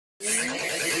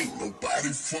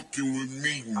nobody fucking with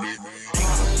me, man. Ain't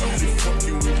nobody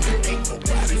fucking with me. Ain't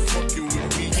nobody fucking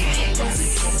with me. Ain't nobody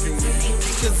fucking with me.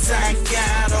 Cause I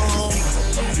got 'em. Ain't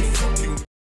nobody fucking with me.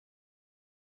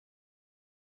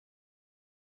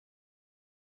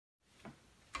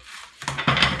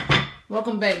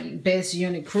 Welcome back, Best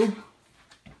Unit crew.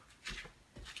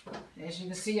 As you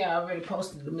can see, I already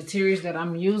posted the materials that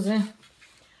I'm using.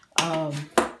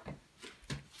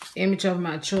 Image of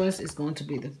my choice is going to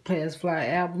be the Players Fly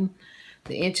album.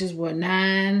 The inches were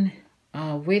 9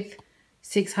 width,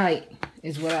 6 height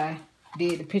is what I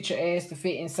did the picture as to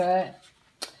fit inside.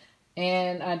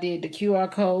 And I did the QR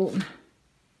code.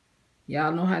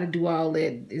 Y'all know how to do all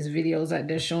that. There's videos out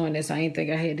there showing this. I didn't think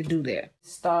I had to do that.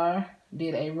 Star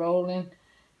did a rolling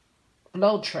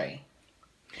blow tray.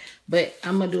 But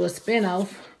I'm going to do a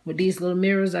spin-off with these little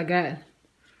mirrors I got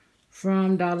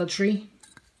from Dollar Tree.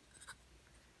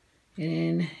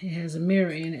 And it has a mirror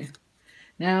in it.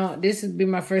 Now, this would be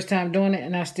my first time doing it,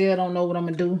 and I still don't know what I'm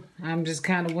going to do. I'm just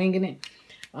kind of winging it.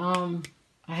 I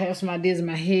have some ideas in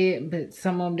my head, but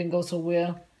some of them didn't go so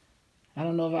well. I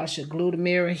don't know if I should glue the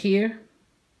mirror here.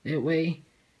 That way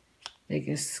they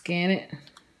can scan it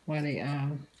while they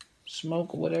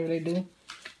smoke or whatever they do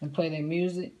and play their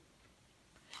music.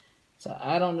 So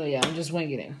I don't know, yeah, I'm just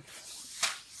winging it.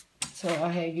 So I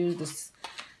had used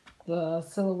the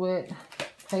silhouette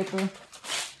paper.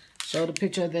 Show the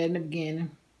picture of that in the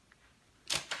beginning.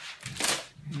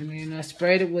 And then I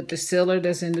sprayed it with the sealer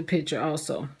that's in the picture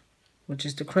also, which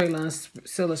is the Krylon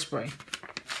sealer spray.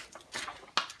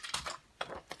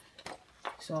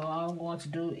 So all I'm going to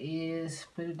do is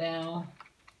put it down.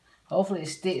 Hopefully it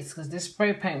sticks, because this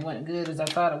spray paint wasn't good as I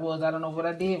thought it was. I don't know what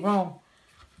I did wrong.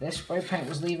 That spray paint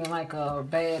was leaving like a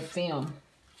bad film.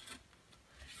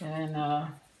 And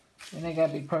it got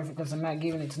to be perfect, because I'm not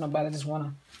giving it to nobody. I just want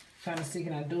to kind of see,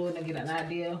 can I do it and get an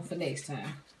idea for next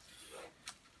time.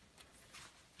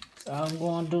 So all I'm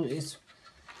going to do is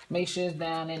make sure it's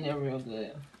down in there real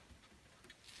good.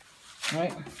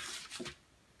 Right?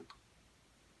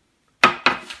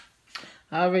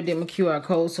 I already did my QR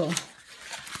code, so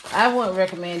I wouldn't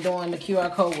recommend doing the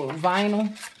QR code with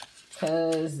vinyl,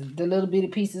 because the little bitty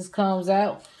pieces comes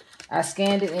out. I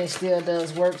scanned it and it still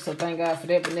does work, so thank God for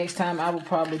that. But next time I will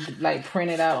probably like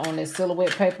print it out on this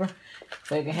silhouette paper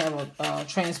so it can have a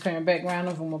transparent background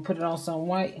of it. I'm going to put it on some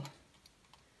white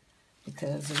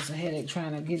because it's a headache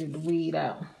trying to get it to weed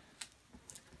out.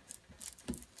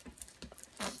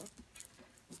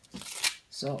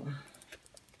 So I'm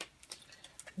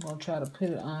going to try to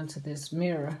put it onto this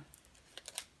mirror.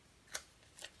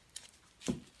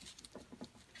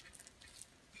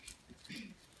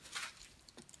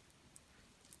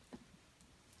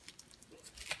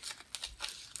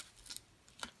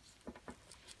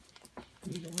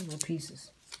 You don't want no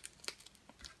pieces.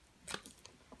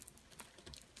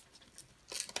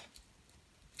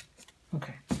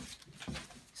 Okay.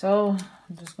 So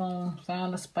I'm just going to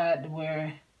find a spot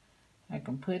where I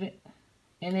can put it.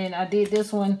 And then I did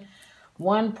this one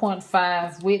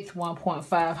 1.5 width,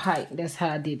 1.5 height. That's how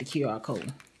I did the QR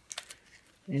code.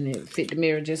 And it fit the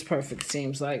mirror just perfect,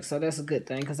 seems like. So that's a good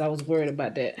thing, because I was worried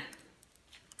about that.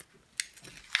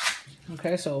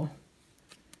 Okay, so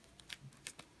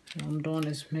what I'm doing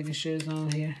is making sure it's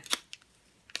on here.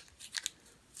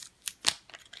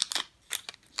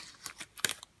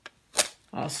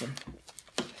 Awesome.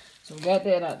 So we got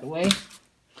that out the way.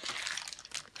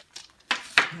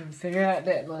 Haven't figured out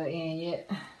that little end yet.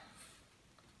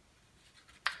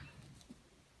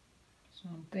 So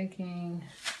I'm thinking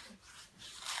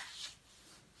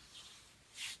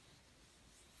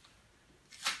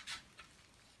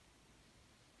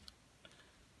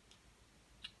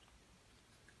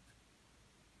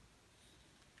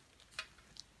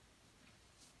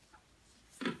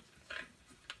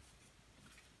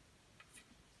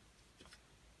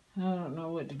I don't know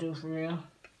what to do for real.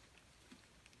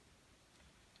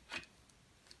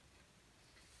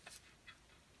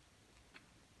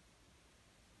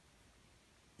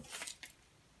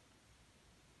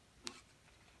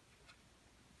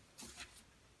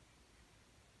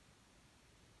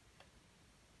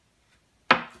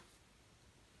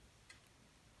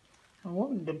 I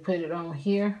wanted to put it on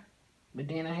here, but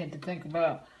then I had to think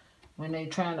about when they're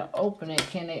trying to open it,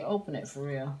 can they open it for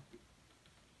real?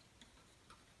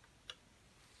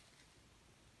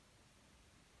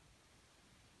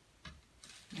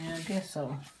 Yeah, I guess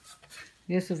so.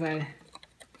 I guess if I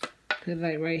put it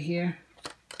like right here.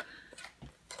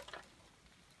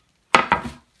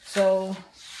 So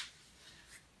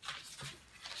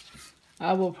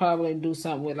I will probably do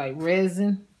something with like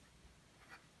resin.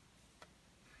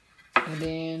 And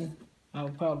then I'll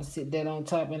probably sit that on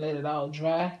top and let it all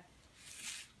dry.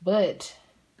 But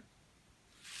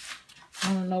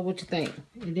I don't know what you think.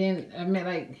 And then, I mean,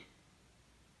 like,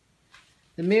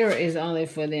 the mirror is only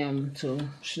for them to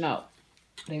snout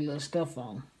their little stuff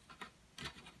on.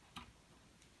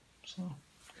 So.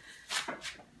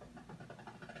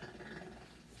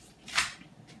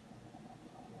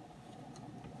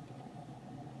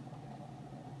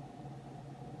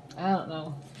 I don't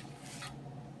know.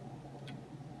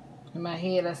 In my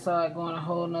head, I saw it going a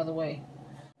whole nother way.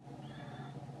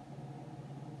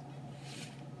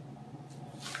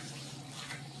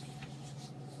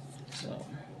 So.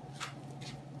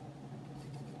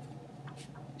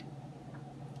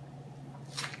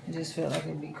 I just felt like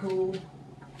it'd be cool.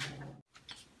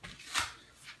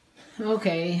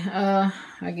 Okay,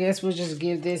 I guess we'll just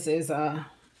give this as an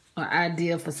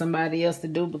idea for somebody else to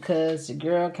do because your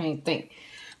girl can't think.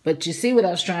 But you see what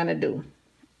I was trying to do.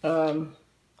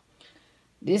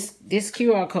 This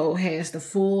QR code has the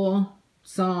full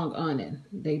song on it.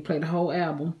 They play the whole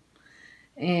album.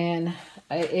 And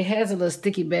it has a little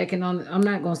sticky backing on it. I'm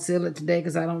not going to seal it today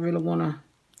because I don't really want to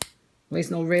waste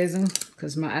no resin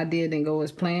because my idea didn't go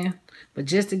as planned. But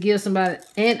just to give somebody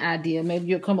an idea, maybe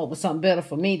you'll come up with something better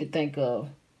for me to think of.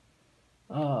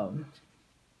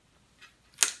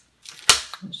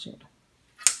 Shit.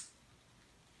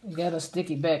 We got a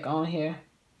sticky back on here.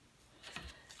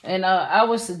 And I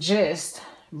would suggest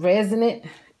resin it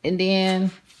and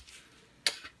then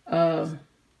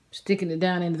sticking it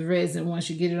down into the resin once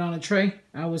you get it on a tray.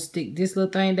 I would stick this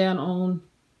little thing down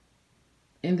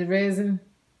in the resin.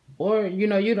 Or, you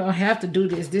know, you don't have to do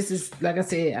this. This is, like I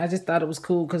said, I just thought it was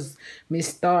cool because Miss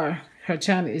Star, her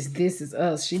channel is This Is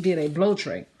Us. She did a blow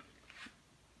tray.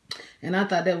 And I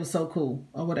thought that was so cool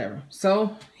or whatever.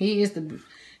 So, he's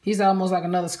almost like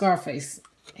another Scarface.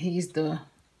 He's the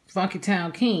Funky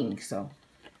Town King. So,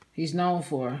 he's known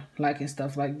for liking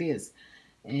stuff like this.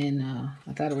 And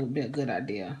I thought it would be a good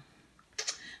idea.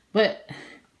 But,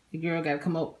 the girl got to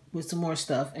come up with some more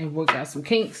stuff and work out some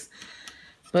kinks.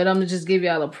 But I'm going to just give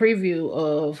y'all a preview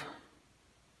of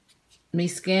me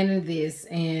scanning this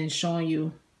and showing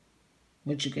you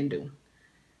what you can do.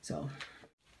 So,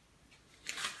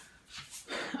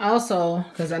 also,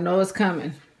 because I know it's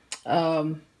coming,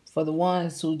 for the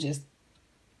ones who just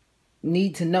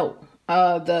need to know,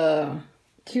 the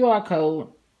QR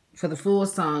code for the full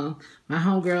song, my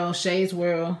homegirl, Shay's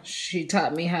World, she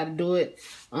taught me how to do it.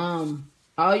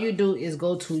 All you do is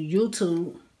go to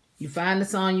YouTube, you find the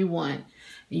song you want,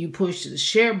 and you push the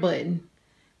share button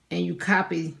and you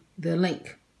copy the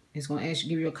link. It's going to ask you,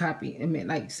 give you a copy. I mean,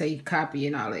 like say copy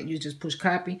and all that. You just push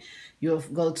copy. You'll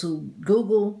go to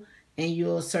Google and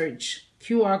you'll search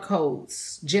QR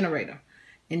codes generator.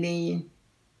 And then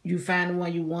you find the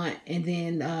one you want. And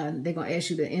then they're going to ask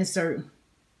you to insert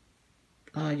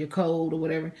your code or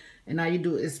whatever. And all you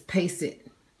do is paste it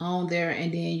on there.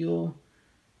 And then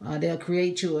they'll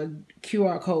create you a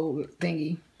QR code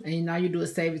thingy. And all you do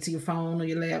is save it to your phone or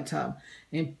your laptop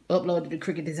and upload it to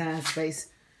Cricut Design Space.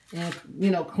 And, you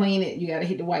know, clean it. You got to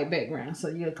hit the white background. So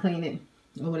you'll clean it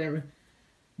or whatever.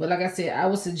 But like I said, I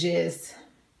would suggest,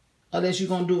 unless you're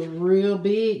going to do it real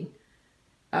big,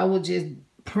 I would just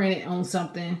print it on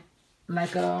something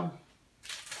like the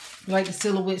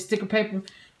silhouette sticker paper.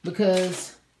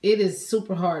 Because it is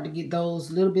super hard to get those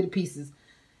little bit of pieces.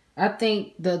 I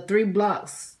think the 3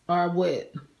 blocks are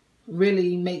what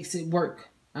really makes it work.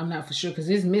 I'm not for sure because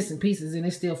it's missing pieces and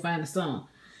it's still fine the song.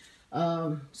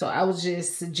 So I would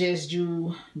just suggest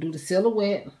you do the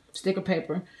silhouette sticker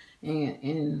paper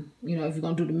and you know, if you're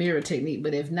gonna do the mirror technique.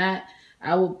 But if not,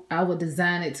 I would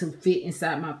design it to fit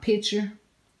inside my picture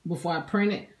before I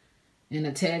print it and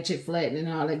attach it, flatten and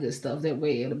all that good stuff. That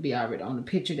way it'll be already on the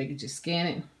picture. They can just scan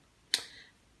it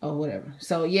or whatever.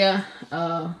 So yeah,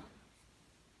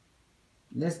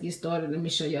 let's get started. Let me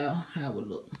show y'all how it would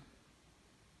look.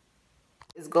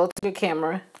 Let's go to the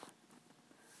camera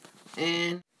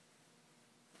and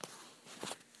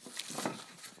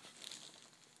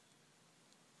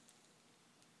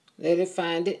let it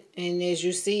find it. And as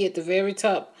you see at the very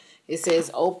top, it says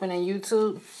open in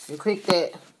YouTube. You click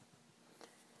that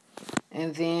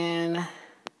and then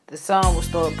the song will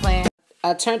start playing.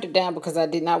 I turned it down because I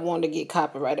did not want to get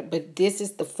copyrighted, but this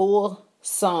is the full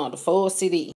song, the full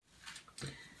CD.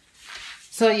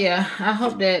 So yeah, I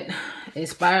hope that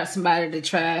inspired somebody to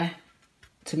try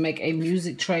to make a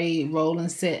music tray rolling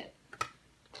set.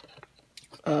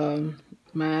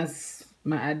 My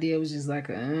idea was just like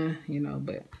you know,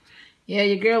 but yeah,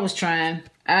 your girl was trying.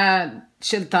 I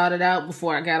should have thought it out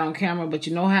before I got on camera, but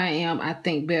you know how I am. I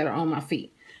think better on my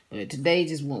feet. But today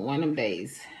just went one of them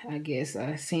days. I guess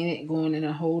I seen it going in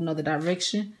a whole nother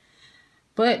direction.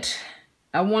 But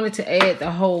I wanted to add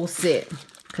the whole set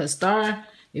because Star,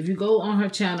 if you go on her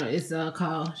channel, it's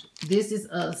called This Is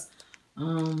Us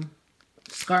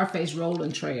Scarface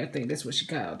Rolling Tray. I think that's what she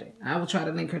called it. I will try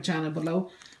to link her channel below.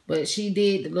 But she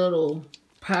did the little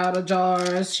powder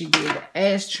jars. She did the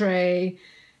ashtray.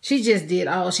 She just did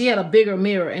all. She had a bigger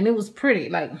mirror and it was pretty.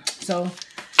 Like, so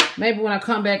maybe when I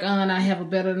come back on, I have a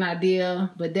better idea.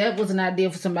 But that was an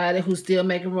idea for somebody who's still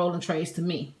making rolling trays to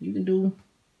me. You can do,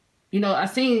 you know, I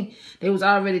seen they was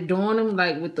already doing them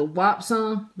like with the WAP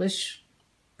song. But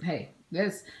hey,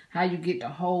 that's how you get the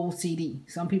whole CD.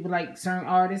 Some people like certain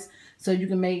artists, so you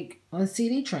can make a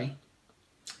CD tray.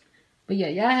 But yeah,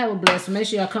 y'all have a blessed one. Make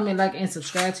sure y'all come in, like, and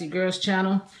subscribe to your girl's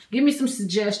channel. Give me some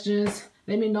suggestions.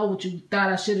 Let me know what you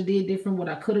thought I should have did different, what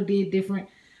I could have did different.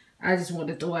 I just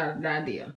wanted to throw out an idea.